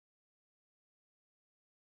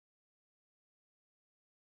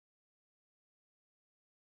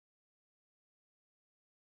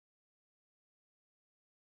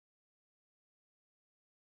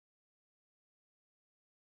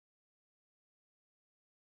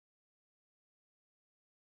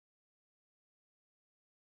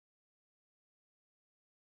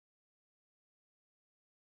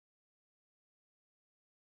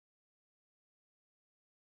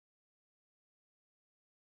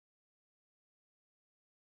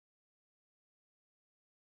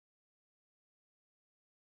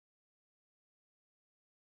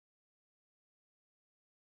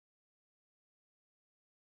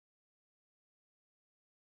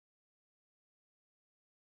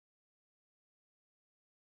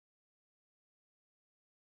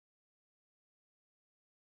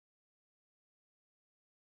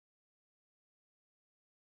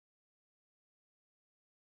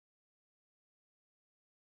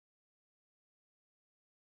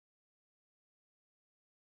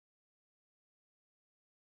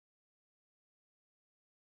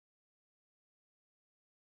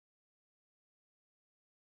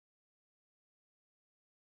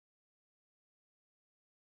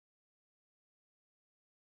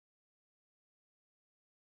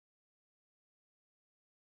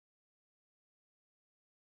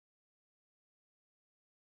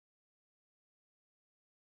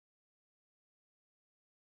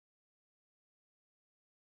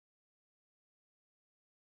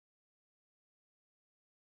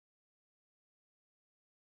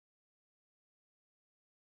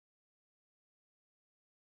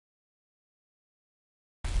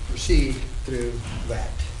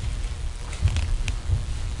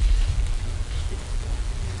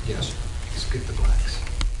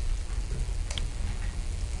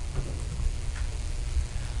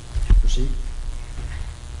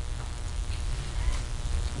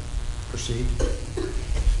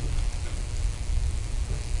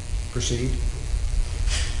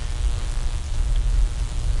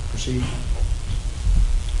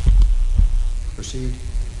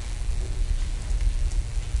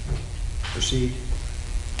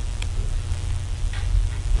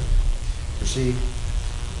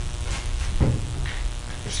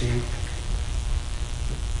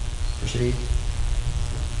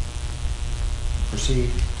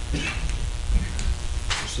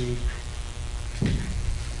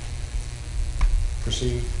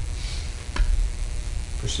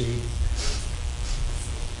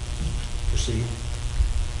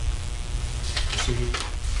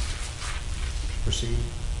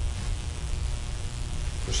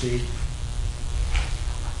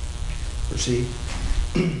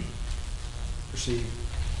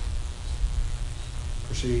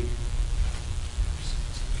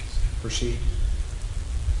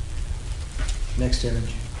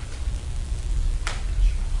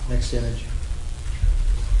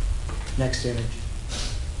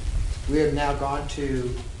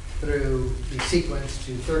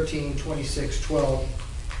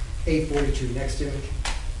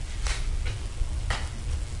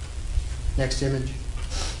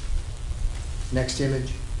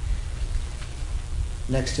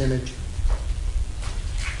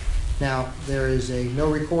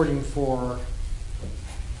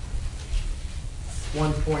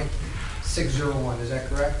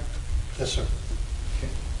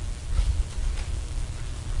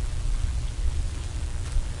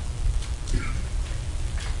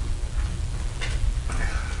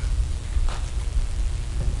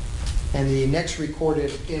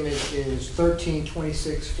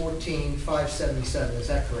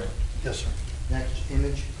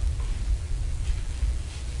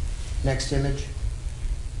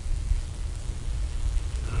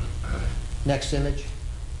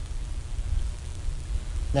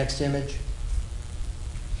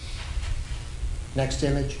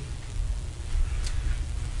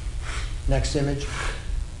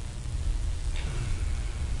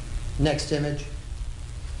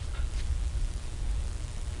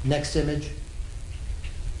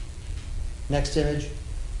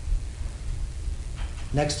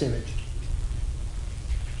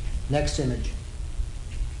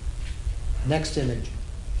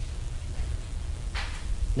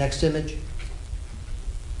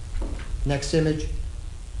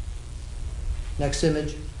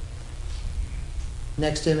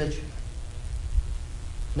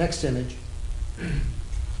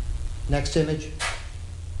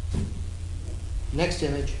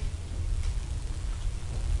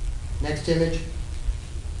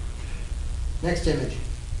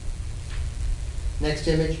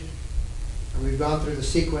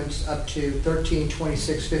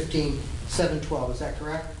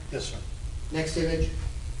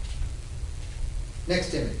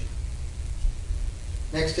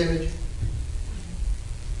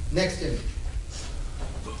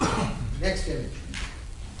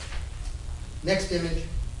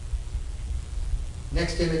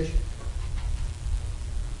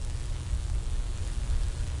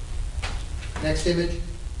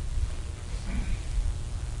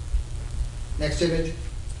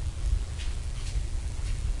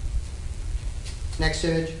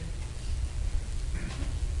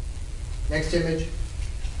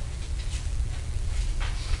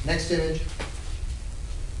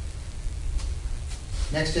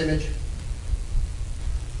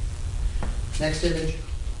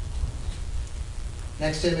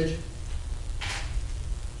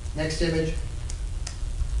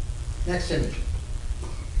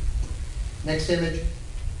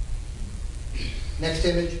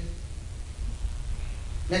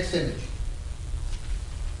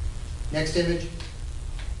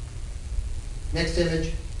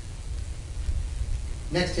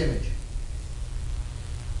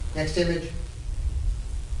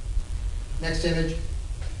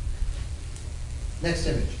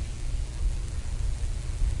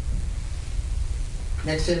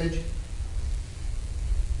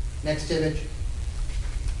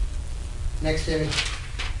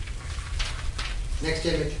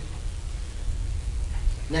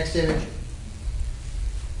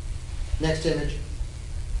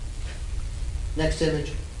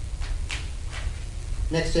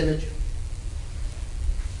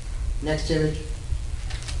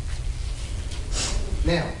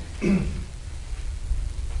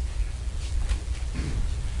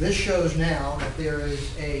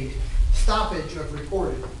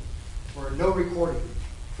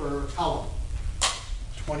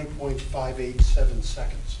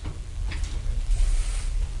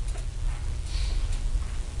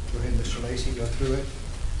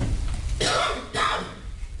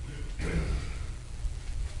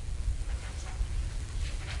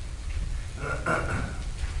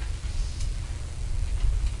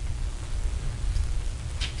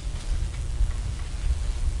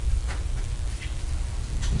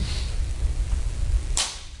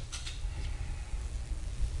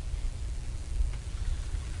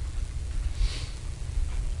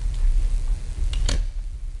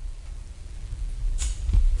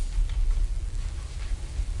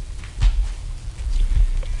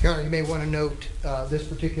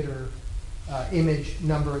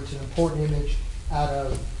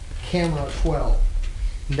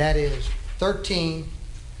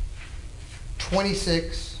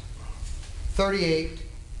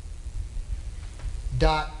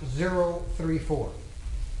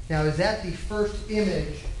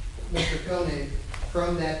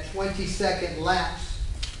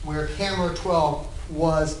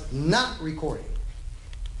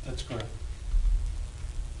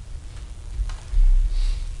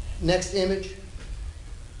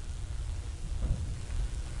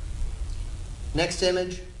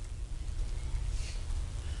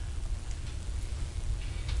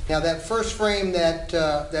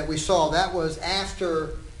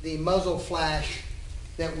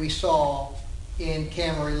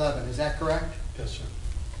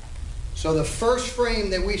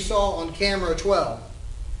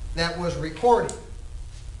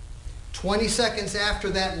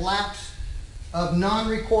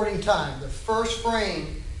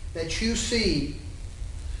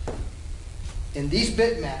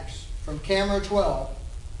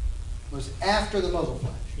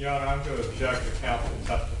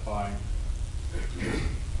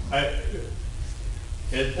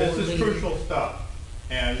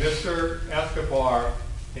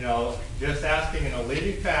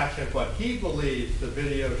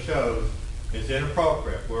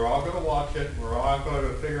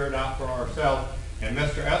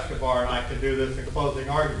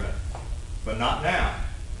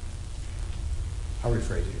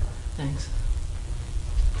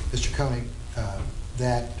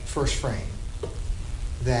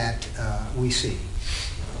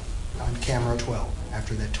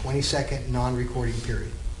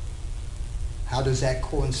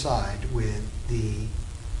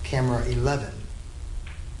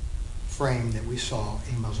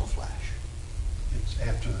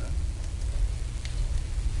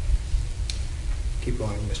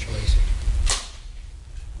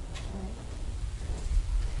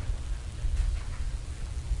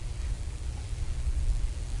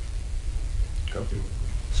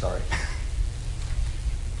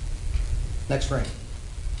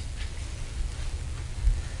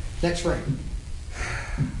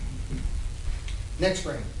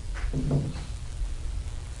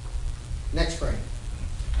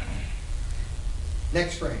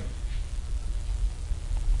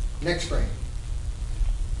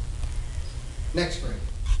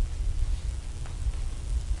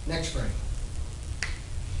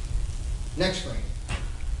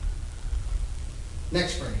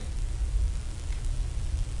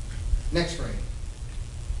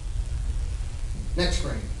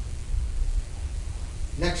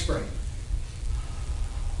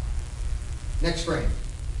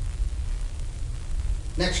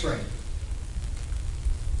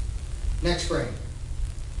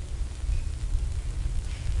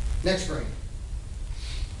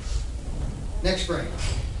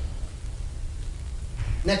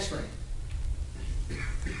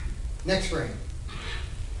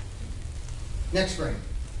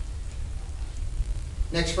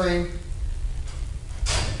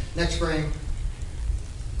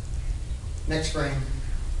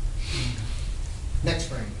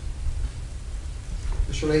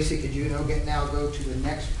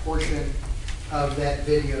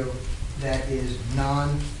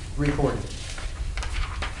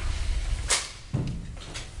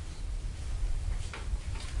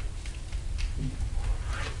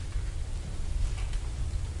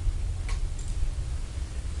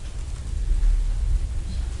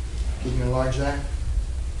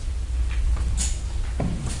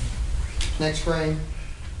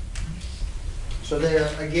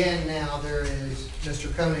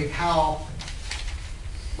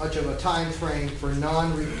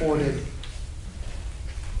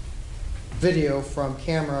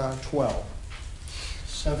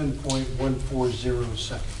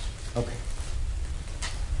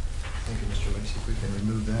Thank you, Mr. Lee. See if we can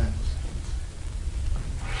remove that.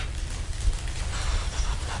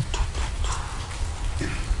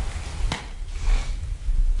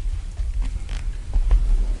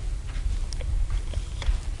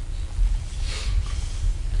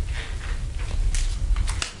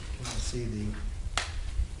 Can I see the,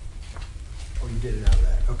 oh, you did it out of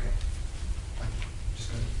that, okay. I just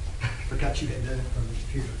forgot you had done it from the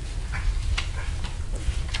computer.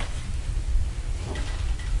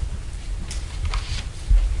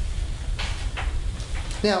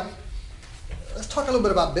 Now, let's talk a little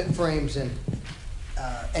bit about bit frames and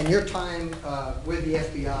your time with the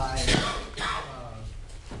FBI,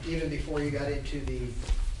 even before you got into the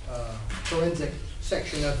forensic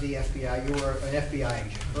section of the FBI. You were an FBI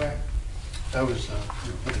agent, correct? I was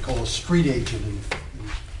what they call a street agent in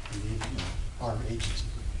the armed agency.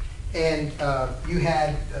 And you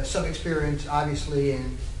had some experience, obviously,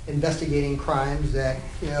 in investigating crimes that,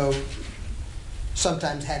 you know,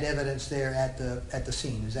 sometimes had evidence there at the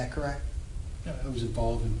scene. Is that correct? Yeah, I was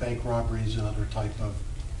involved in bank robberies and other type of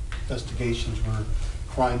investigations where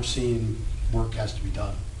crime scene work has to be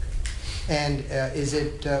done. And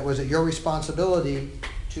was it your responsibility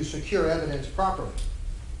to secure evidence properly?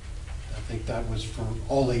 I think that was for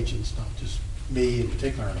all agents, not just me in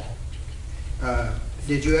particular at all.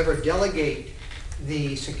 Did you ever delegate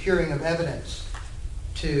the securing of evidence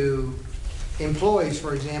to employees,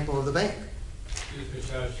 for example, of the bank? Excuse me,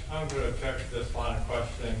 Judge, I'm going to object to this line of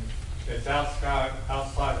questioning. It's outside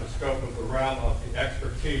the scope of the realm of the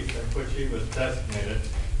expertise in which he was designated.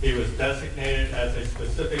 He was designated as a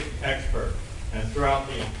specific expert, and throughout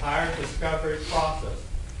the entire discovery process,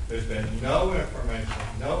 there's been no information,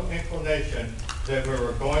 no inclination that we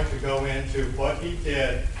were going to go into what he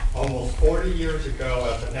did almost 40 years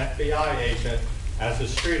ago as an FBI agent, as a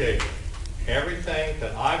street agent. Everything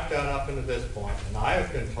that I've done up until this point, and I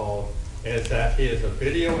have been told, is that he is a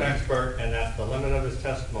video expert, and that's the limit of his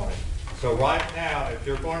testimony. So right now, if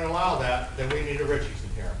you're going to allow that, then we need a Richardson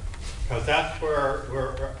hearing, because that's where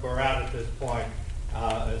we're at this point.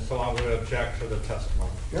 And so I'm going to object to the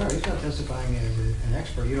testimony. No, he's not testifying as an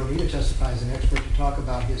expert. You don't need to testify as an expert to talk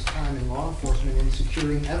about his time in law enforcement and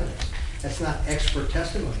securing evidence. That's not expert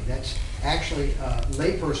testimony. That's actually a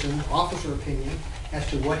layperson, officer opinion as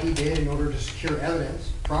to what he did in order to secure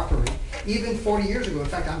evidence properly, even 40 years ago. In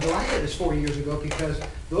fact, I'm delighted it's 40 years ago because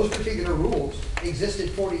those particular rules existed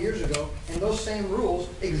 40 years ago, and those same rules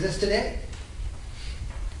exist today.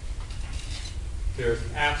 There's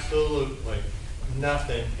absolutely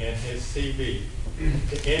nothing in his CV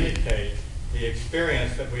to indicate the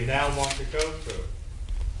experience that we now want to go through.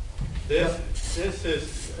 This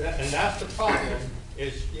is, and that's the problem,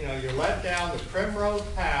 is, you know, you're led down the primrose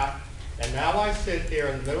path, and now I sit here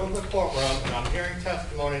in the middle of the courtroom and I'm hearing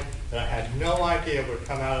testimony that I had no idea would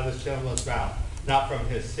come out of this gentleman's mouth. Not from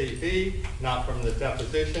his CV, not from the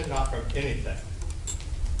deposition, not from anything.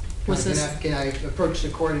 Can I approach the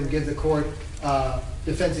court and give the court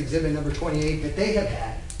defense exhibit number 28 that they have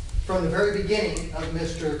had from the very beginning of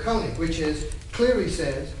Mr. Koenig, which clearly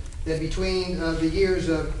says that between the years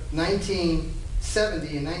of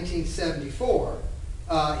 1970 and 1974,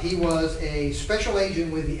 he was a special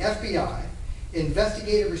agent with the FBI,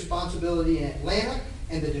 investigative responsibility in Atlanta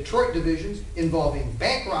and the Detroit divisions involving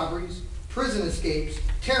bank robberies, prison escapes,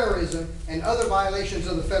 terrorism, and other violations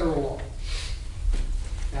of the federal law.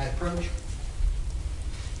 Can I approach?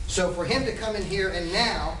 So for him to come in here and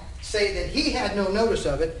now say that he had no notice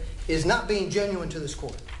of it is not being genuine to this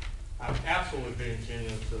court. I'm absolutely being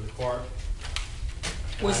genuine to the court.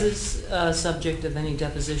 Was this subject of any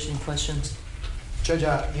deposition questions? Judge,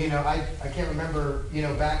 you know, I can't remember, you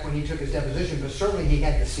know, back when he took his deposition, but certainly he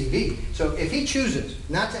had the CV. So if he chooses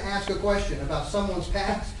not to ask a question about someone's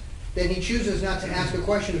past, then he chooses not to ask a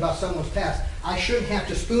question about someone's past. I shouldn't have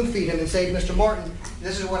to spoon feed him and say, Mr. Martin,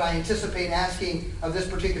 this is what I anticipate asking of this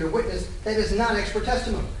particular witness. That is not expert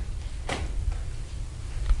testimony.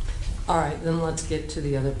 All right, then let's get to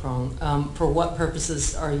the other prong. For what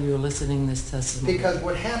purposes are you eliciting this testimony? Because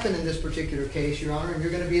what happened in this particular case, Your Honor, and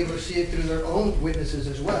you're going to be able to see it through their own witnesses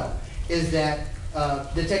as well, is that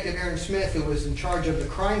Detective Aaron Smith, who was in charge of the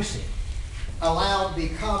crime scene, allowed the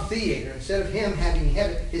Cobb Theater, instead of him having he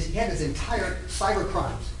had his entire cyber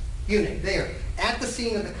crimes unit there at the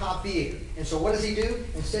scene of the Cobb Theater. And so what does he do?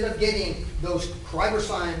 Instead of getting those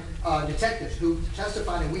Cribersign detectives who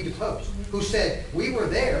testified and we deposed, who said, we were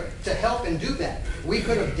there to help and do that. We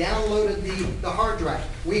could have downloaded the hard drive.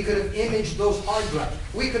 We could have imaged those hard drives.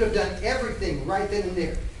 We could have done everything right then and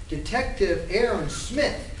there. Detective Aaron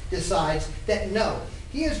Smith decides that no,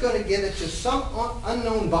 he is going to give it to some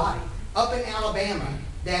unknown body up in Alabama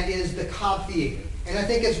that is the Cobb Theater. And I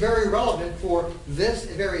think it's very relevant for this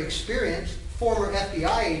very experienced former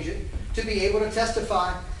FBI agent to be able to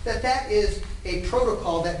testify that that is a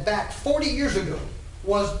protocol that back 40 years ago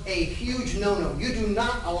was a huge no-no. You do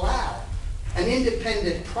not allow an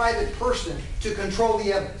independent private person to control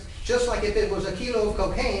the evidence. Just like if it was a kilo of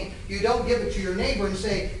cocaine, you don't give it to your neighbor and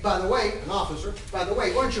say, by the way, an officer, by the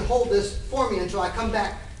way, why don't you hold this for me until I come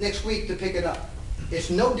back next week to pick it up. It's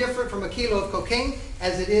no different from a kilo of cocaine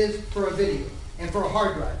as it is for a video and for a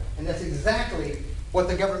hard drive. And that's exactly what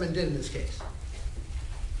the government did in this case.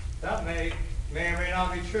 That may or may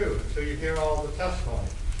not be true until you hear all the testimony.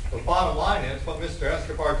 The bottom line is what Mr.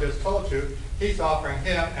 Escobar just told you. He's offering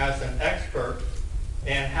him as an expert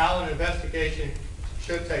in how an investigation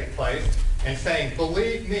should take place and saying,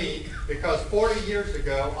 believe me, because 40 years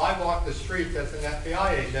ago I walked the streets as an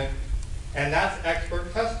FBI agent, and that's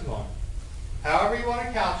expert testimony. However you want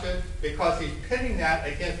to couch it, because he's pitting that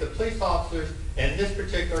against the police officers in this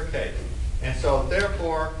particular case. And so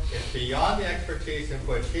therefore, it's beyond the expertise in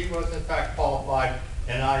which he was in fact qualified,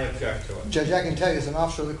 and I object to it. Judge, I can tell you as an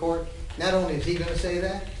officer of the court, not only is he going to say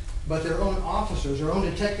that, but their own officers, their own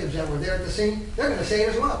detectives that were there at the scene, they're going to say it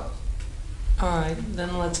as well. All right,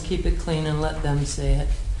 then let's keep it clean and let them say it.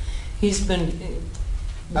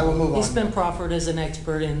 I will move on. He's been proffered as an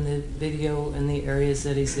expert in the video and the areas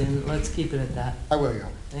that he's in. Let's keep it at that. I will, Your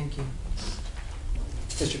Honor. Thank you.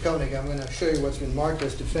 Mr. Koenig, I'm going to show you what's been marked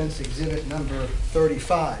as defense exhibit number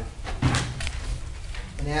 35.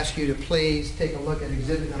 And ask you to please take a look at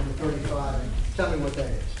exhibit number 35 and tell me what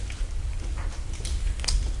that is.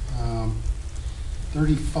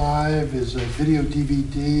 35 is a video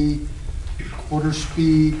DVD, quarter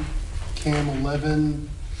speed, cam 11.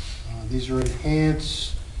 These are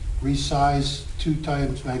enhanced, resized,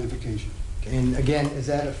 2x magnification. And again, is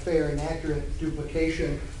that a fair and accurate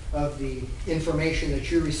duplication of the information that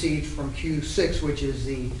you received from Q6, which is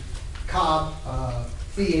the Cobb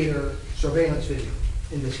Theater surveillance video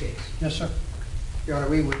in this case? Yes, sir. Your Honor,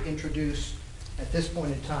 we would introduce at this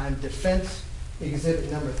point in time defense exhibit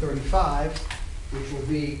number 35, which will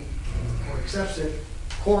be, or accepts it,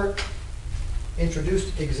 court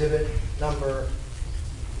introduced exhibit number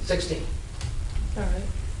 16. All right.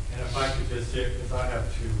 And if I could just say, because I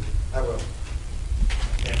have to, I will.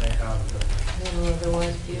 can't make out of it. It will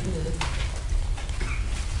otherwise be admitted.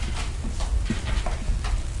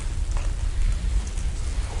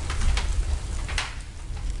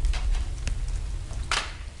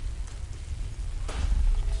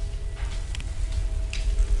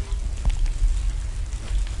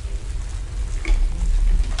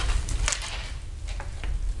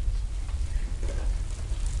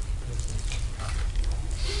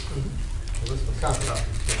 Copy.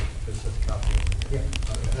 This is a copy. Yeah,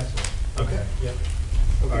 that's it. Okay, yep.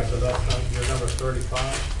 All right, so that's your number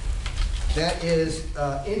 35. That is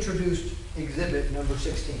introduced exhibit number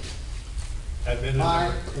 16. Admitted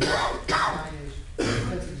Mine number. mine is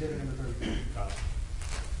defense exhibit number 35. Got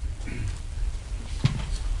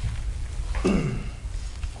it.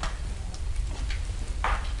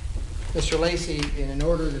 Mr. Lacey, in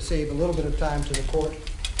order to save a little bit of time to the court,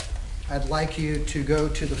 I'd like you to go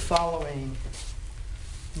to the following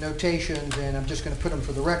notations, and I'm just going to put them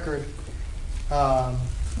for the record.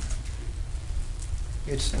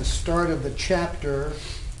 It's the start of the chapter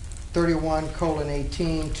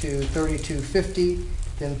 31:18 to 32:50,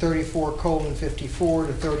 then 34:54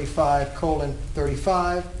 to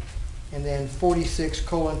 35:35, and then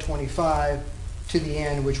 46:25 to the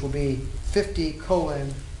end, which will be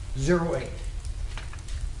 50:08.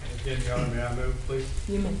 And again, Your Honor, may I move, please?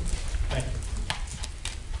 You may. Thank you.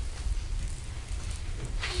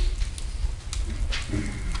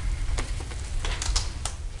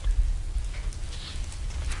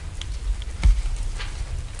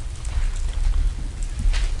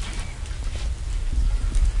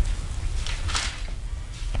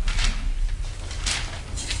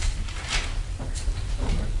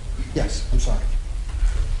 Yes, I'm sorry.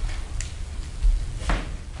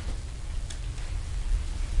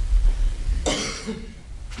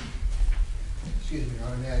 Excuse me, Your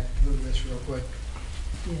Honor, may I move this real quick?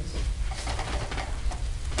 Yes.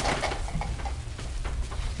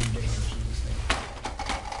 I'm dangerous with this thing.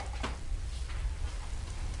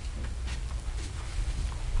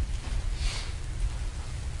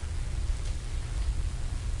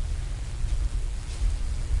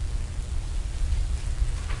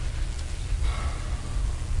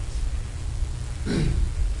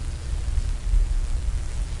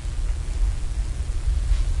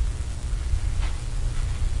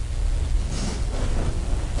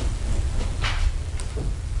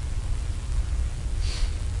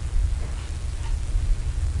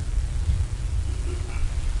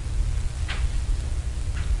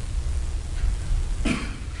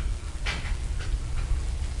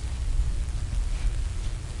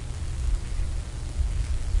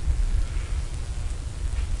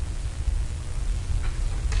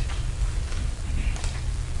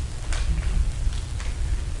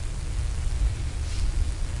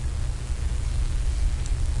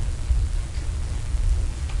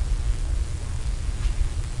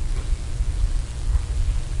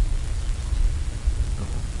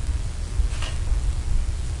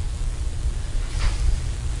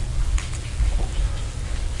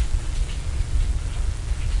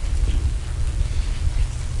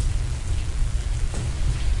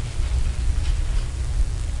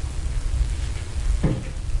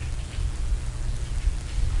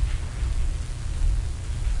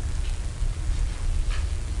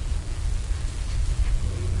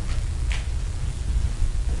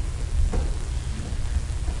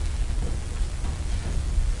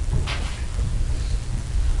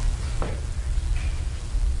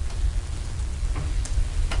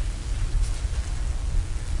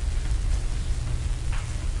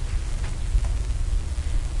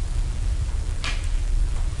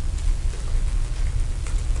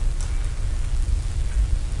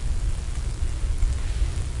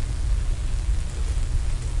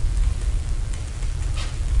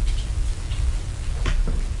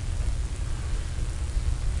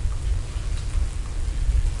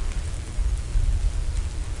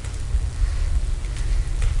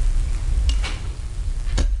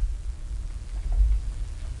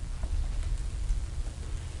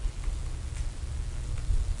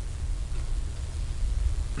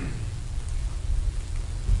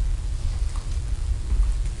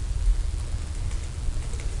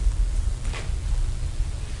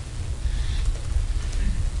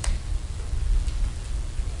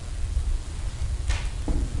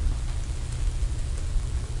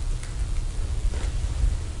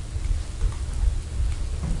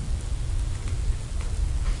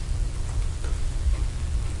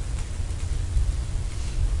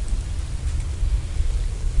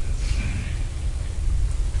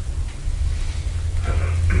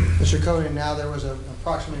 Mr. Koenig, now there was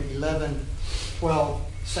approximately 11, 12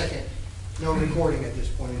 second no recording at this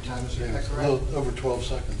point in time. Is Yeah, that it's a correct? little over 12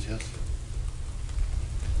 seconds, yes.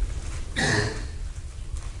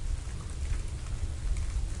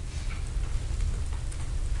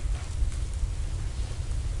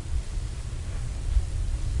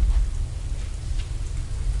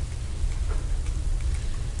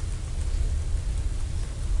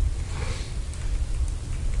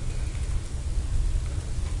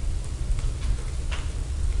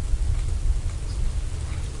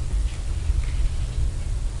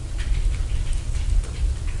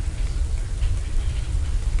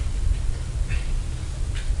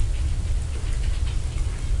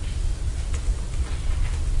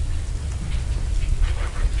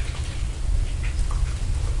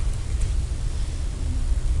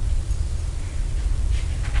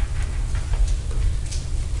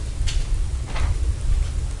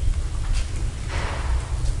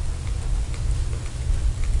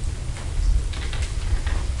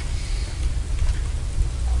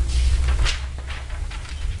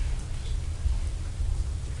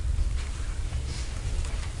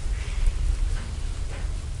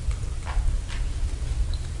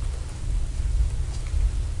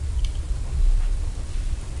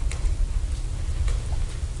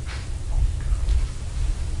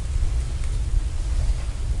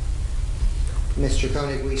 Mr.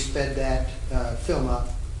 Koenig, we sped that film up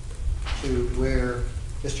to where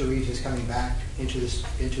Mr. Reeves is coming back into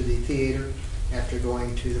the theater after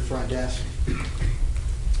going to the front desk.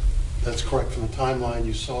 That's correct. From the timeline,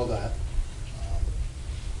 you saw that.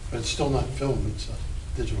 But it's still not film, it's a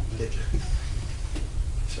digital video.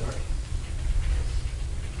 Sorry.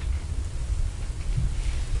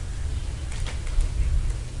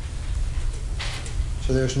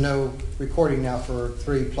 So there's no recording now for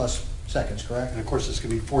 3+ seconds, correct? And of course, it's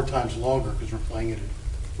going to be 4 times longer because we're playing it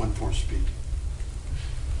at 1/4 speed.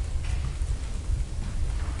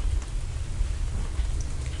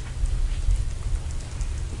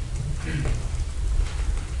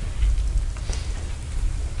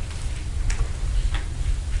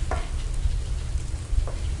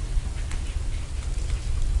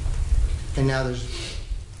 And now there's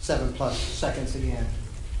 7+ seconds again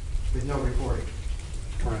with no recording.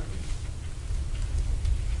 Correct.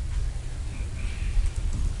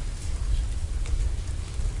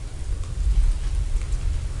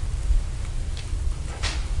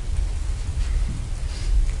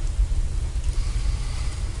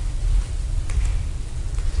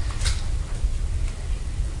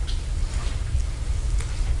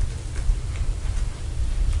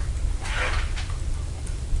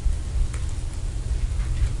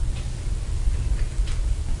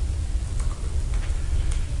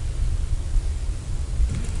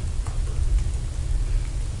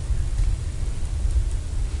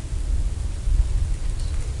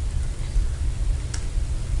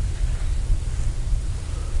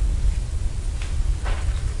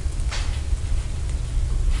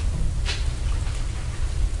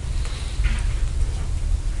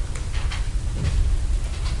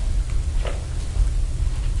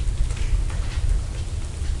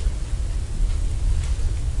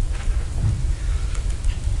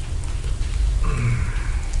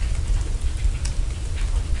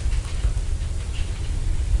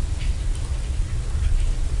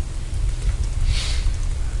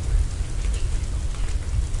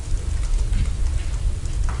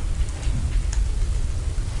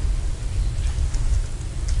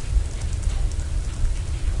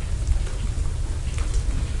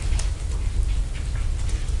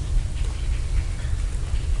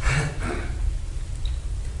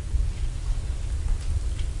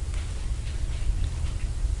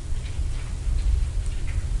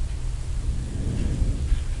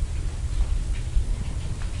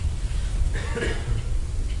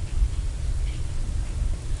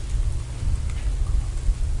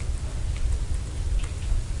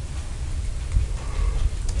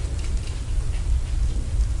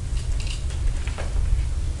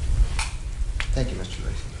 Thank you, Mr.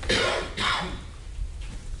 Lacy.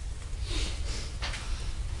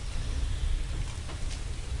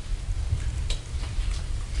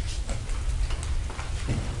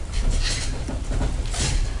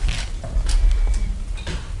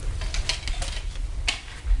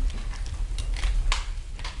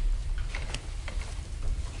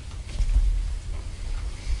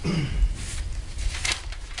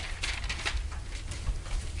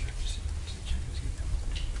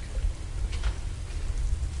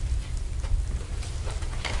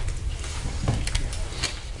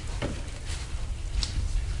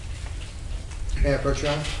 May I approach,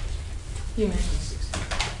 Your Honor? You may.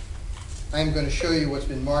 I'm going to show you what's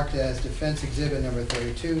been marked as defense exhibit number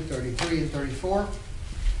 32, 33, and 34.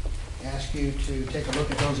 Ask you to take a look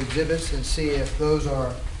at those exhibits and see if those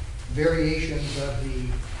are variations of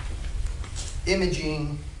the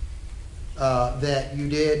imaging that you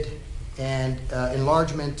did, and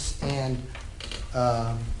enlargements and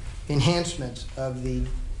enhancements of the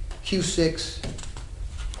Q6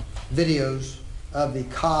 videos of the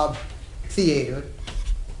Cobb Theater.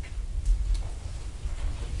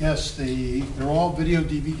 Yes, they're all video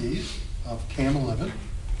DVDs of Cam 11.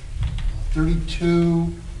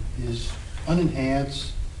 32 is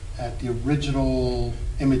unenhanced at the original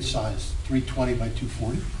image size, 320 by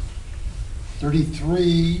 240.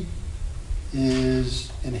 33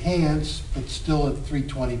 is enhanced, but still at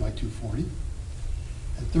 320 by 240.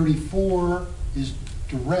 And 34 is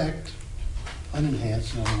direct,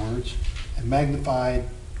 unenhanced in other words, and magnified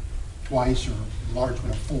twice or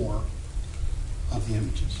enlargement of 4 of the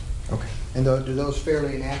images. Okay. And do those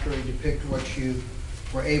fairly and accurately depict what you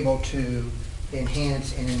were able to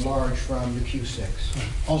enhance and enlarge from the Q6?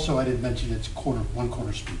 Also, I didn't mention it's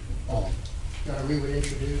 1/4 speed, all of them. We would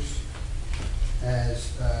introduce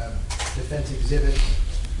as defense exhibit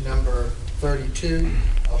number 32.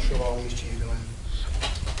 I'll show all these to you, Glenn.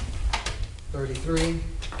 33.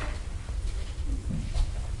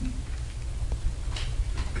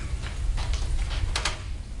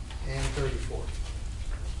 And 34.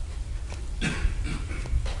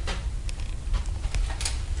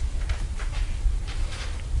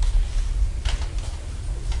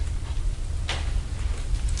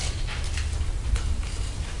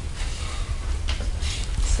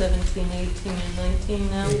 Seventeen, 18, and 19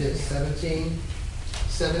 now? It is 17.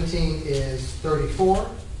 17 is 34.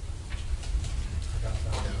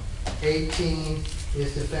 18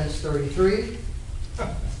 is defense 33.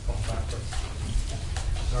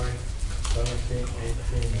 Sorry. 17,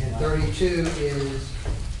 18. And 32 is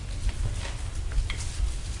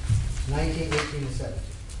 19, 18, and 17.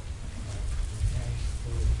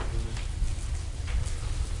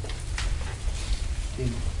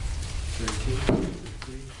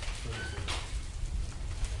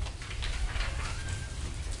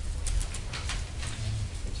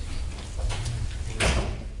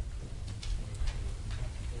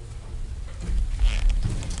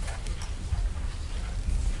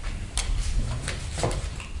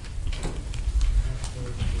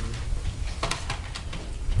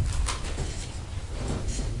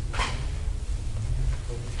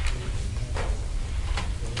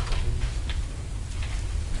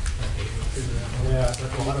 Yeah.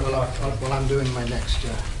 While I'm doing my next,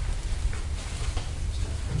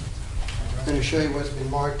 I'm going to show you what's been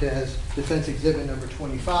marked as defense exhibit number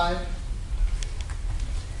 25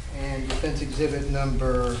 and defense exhibit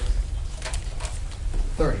number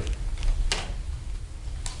 30.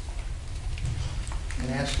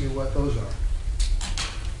 And ask you what those are.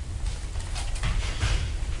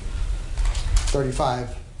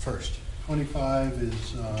 35 first. 25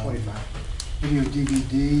 is 25. video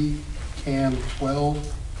DVD, Cam 12.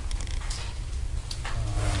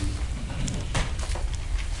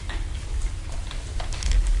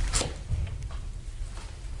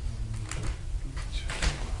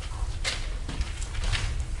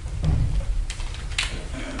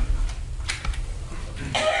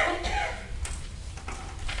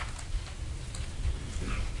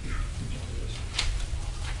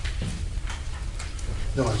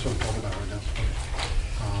 No, that's what I'm talking about right now.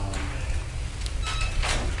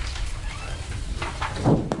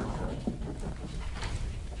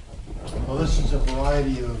 Well, this is a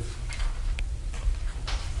variety of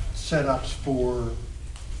setups for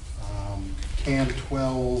Cam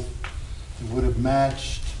 12 that would have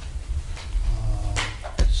matched,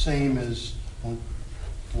 same as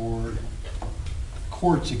for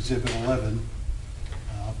Courts Exhibit 11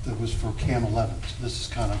 that was for Cam 11. So this is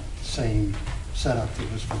kind of the same setup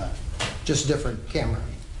that was for that. Just different camera.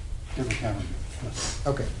 Different camera. Yes.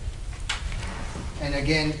 Okay. And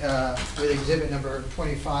again, with exhibit number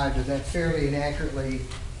 25, does that fairly and accurately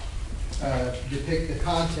depict the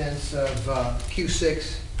contents of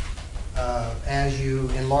Q6 as you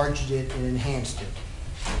enlarged it and enhanced it?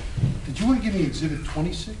 Did you want to give me Exhibit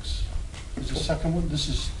 26? Is the second one? This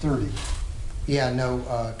is 30. Yeah, no,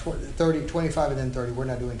 30, 25, and then 30. We're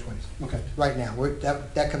not doing 20 Okay. right now.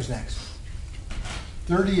 That comes next.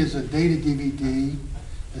 30 is a data DVD.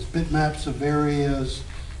 It's bitmaps of areas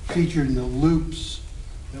featured in the loops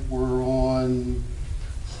that were on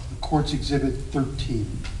the Courts Exhibit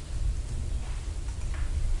 13.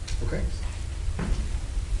 Okay.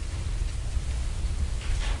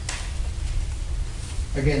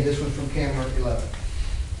 Again, this one's from camera 11.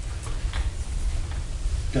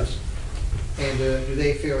 Yes. And do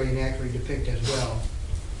they fairly and accurately depict as well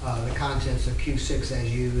the contents of Q6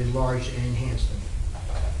 as you enlarged and enhanced them?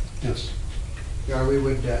 Yes. We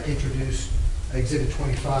would introduce Exhibit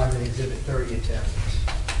 25 and Exhibit 30 into evidence.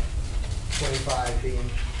 25 being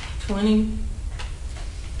 20, and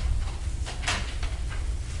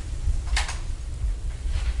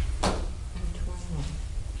 21.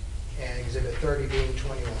 and Exhibit 30 being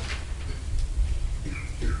 21.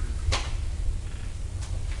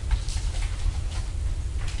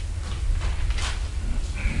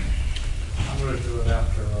 I'm gonna do it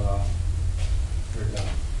after, you're done,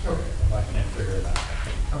 Okay. if I can't figure it out.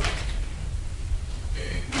 Okay.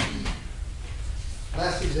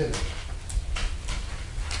 Last exhibit.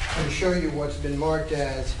 I'm going to show you what's been marked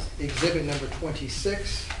as exhibit number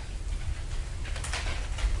 26.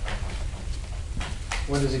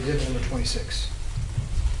 What is exhibit number 26?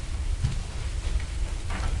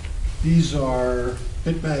 These are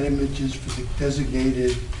bitmap images for the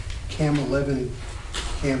designated CAM 11,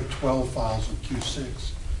 CAM 12 files on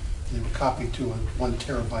Q6. They were copied to a 1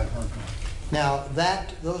 terabyte hard drive. Now,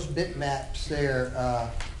 those bitmaps there,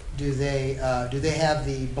 do they have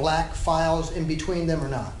the black files in between them or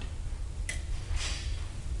not?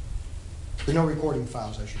 There's no recording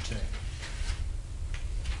files, I should say.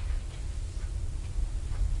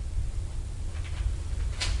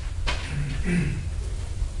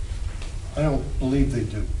 I don't believe they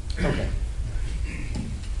do. Okay.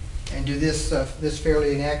 And do this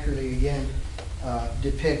fairly and accurately, again,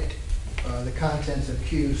 depict the contents of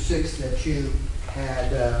Q6 that you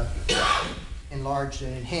had enlarged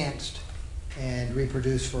and enhanced and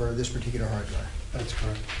reproduced for this particular hard drive? That's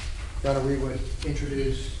correct. Your Honor, we would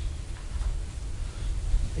introduce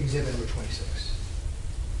exhibit number 26.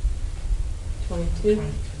 22. It'll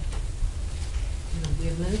be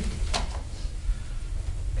a minute.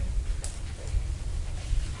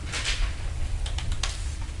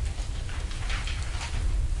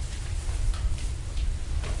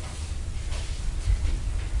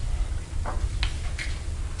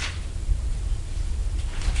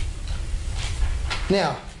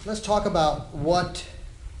 Now, let's talk about what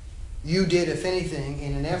you did, if anything,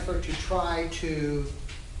 in an effort to try to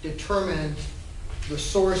determine the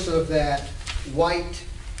source of that white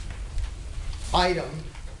item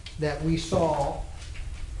that we saw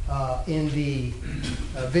in the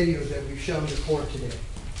videos that we've shown the court today.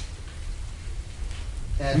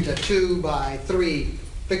 That 2 by 3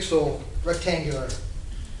 pixel rectangular.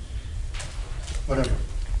 Whatever.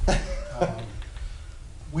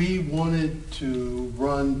 We wanted to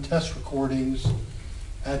run test recordings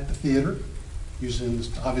at the theater using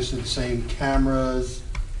obviously the same cameras,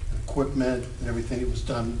 and equipment, and everything that was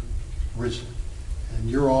done originally. And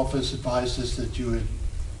your office advised us that you had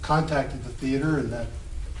contacted the theater and that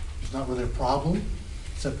was not really a problem,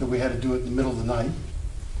 except that we had to do it in the middle of the night.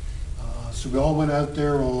 So we all went out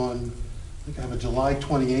there on, I think I have a July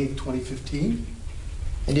 28, 2015.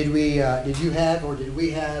 And did we have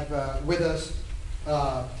with us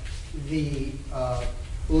the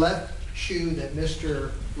left shoe that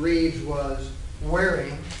Mr. Reeves was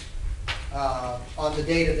wearing on the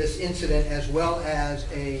date of this incident, as well as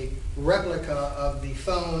a replica of the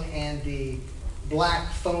phone and the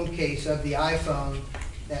black phone case of the iPhone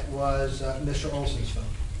that was Mr. Olson's phone?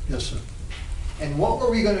 Yes, sir. And what were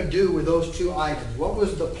we going to do with those two items? What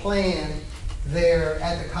was the plan there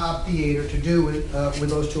at the Cobb Theater to do with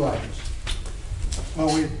those two items?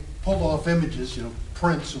 Well, we pulled off images,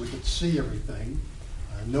 prints, so we could see everything,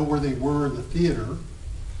 know where they were in the theater,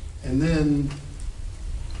 and then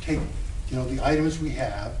take, the items we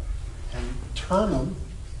have and turn them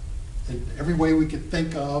in every way we could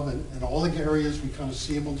think of, and all the areas we kind of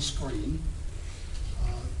see them on the screen,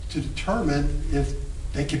 to determine if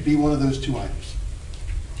they could be one of those two items.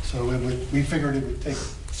 So we figured it would take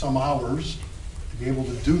some hours to be able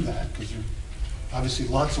to do that, because there are obviously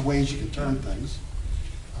lots of ways you can turn things.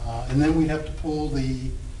 And then we'd have to pull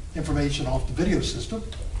the information off the video system.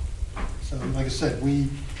 So like I said, we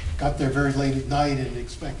got there very late at night and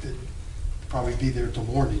expected to probably be there till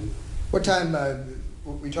morning. What time,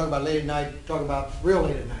 we talk about late at night, talk about real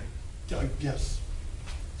late at night? Yes.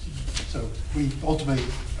 So we ultimately,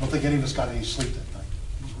 I don't think any of us got any sleep that night.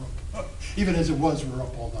 We were up. Even as it was, we were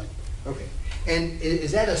up all night. Okay. And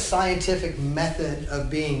is that a scientific method of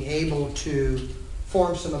being able to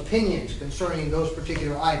form some opinions concerning those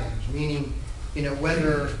particular items? Meaning,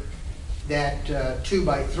 whether that 2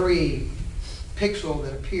 by 3 pixel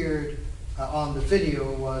that appeared on the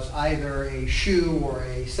video was either a shoe or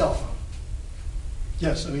a cell phone?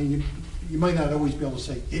 Yes, I mean, you might not always be able to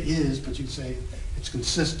say it is, but you can say it's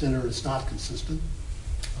consistent or it's not consistent.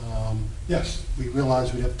 Yes, we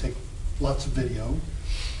realized we'd have to take lots of video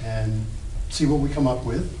and see what we come up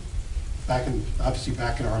with, obviously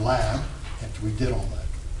back in our lab after we did all that.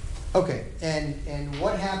 Okay, and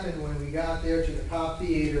what happened when we got there to the Cobb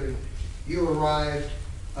Theater? You arrived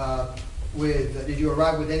did you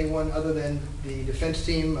arrive with anyone other than the defense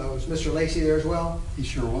team? Was Mr. Lacey there as well? He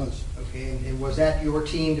sure was. Okay, and was that your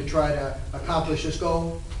team to try to accomplish this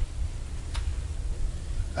goal?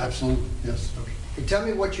 Absolutely, yes. And tell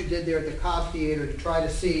me what you did there at the Cobb Theater to try to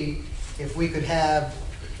see if we could have,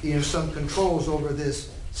 some controls over this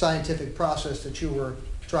scientific process that you were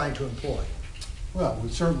trying to employ. Well, we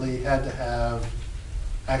certainly had to have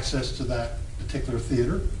access to that particular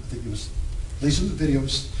theater. I think it was, at least in the video, it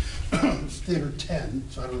was Theater 10,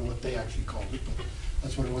 so I don't know what they actually called it, but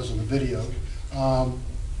that's what it was in the video.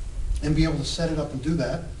 And be able to set it up and do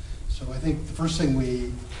that. So I think the first thing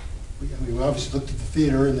we obviously looked at the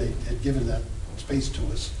theater, and they had given that space to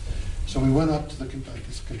us. So we went up to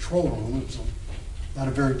this control room. It was not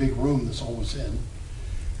a very big room this all was in,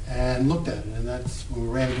 and looked at it. And that's when we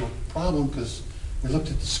ran into a problem, because we looked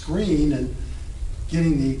at the screen, and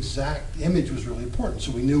getting the exact image was really important.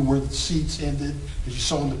 So we knew where the seats ended, as you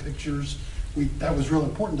saw in the pictures. That was real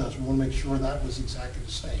important to us. We want to make sure that was exactly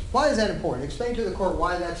the same. Why is that important? Explain to the court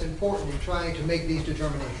why that's important in trying to make these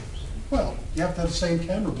determinations. Well, you have to have the same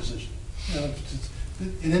camera position.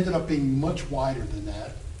 It ended up being much wider than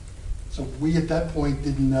that. So we, at that point,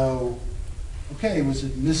 didn't know, okay, was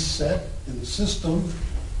it misset in the system?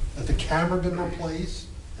 Had the camera been replaced?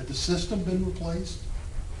 Had the system been replaced?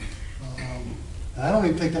 And I don't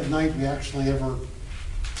even think that night we actually ever,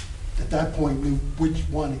 at that point, knew which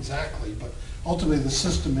one exactly, but ultimately the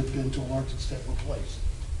system had been to a large extent replaced.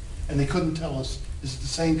 And they couldn't tell us, is it the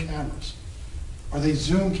same cameras? Are they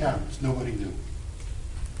zoom cameras? Nobody knew.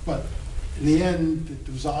 But in the end,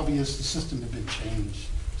 it was obvious the system had been changed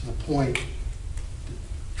to the point that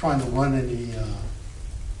trying to run any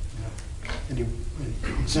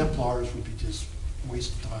exemplars would be just a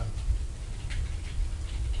waste of time.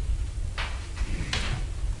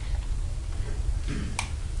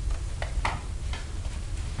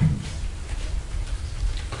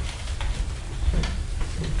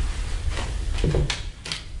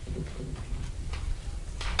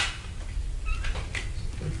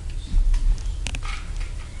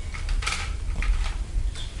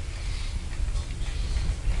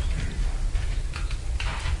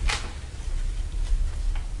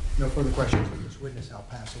 No further questions of this witness. I'll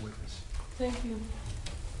pass the witness. Thank you.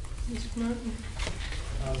 Mr. Martin?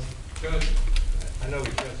 Judge, I know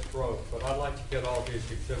we just broke, but I'd like to get all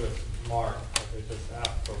these exhibits marked. They just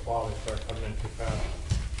asked for a while, they start coming in too fast.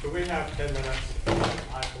 Do we have 10 minutes?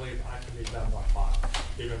 I believe I can be done by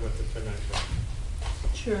 5, even with the 10 minutes.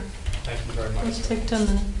 Sure. Thank you very much. Let's take 10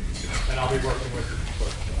 minutes. And I'll be working with you.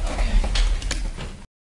 Okay.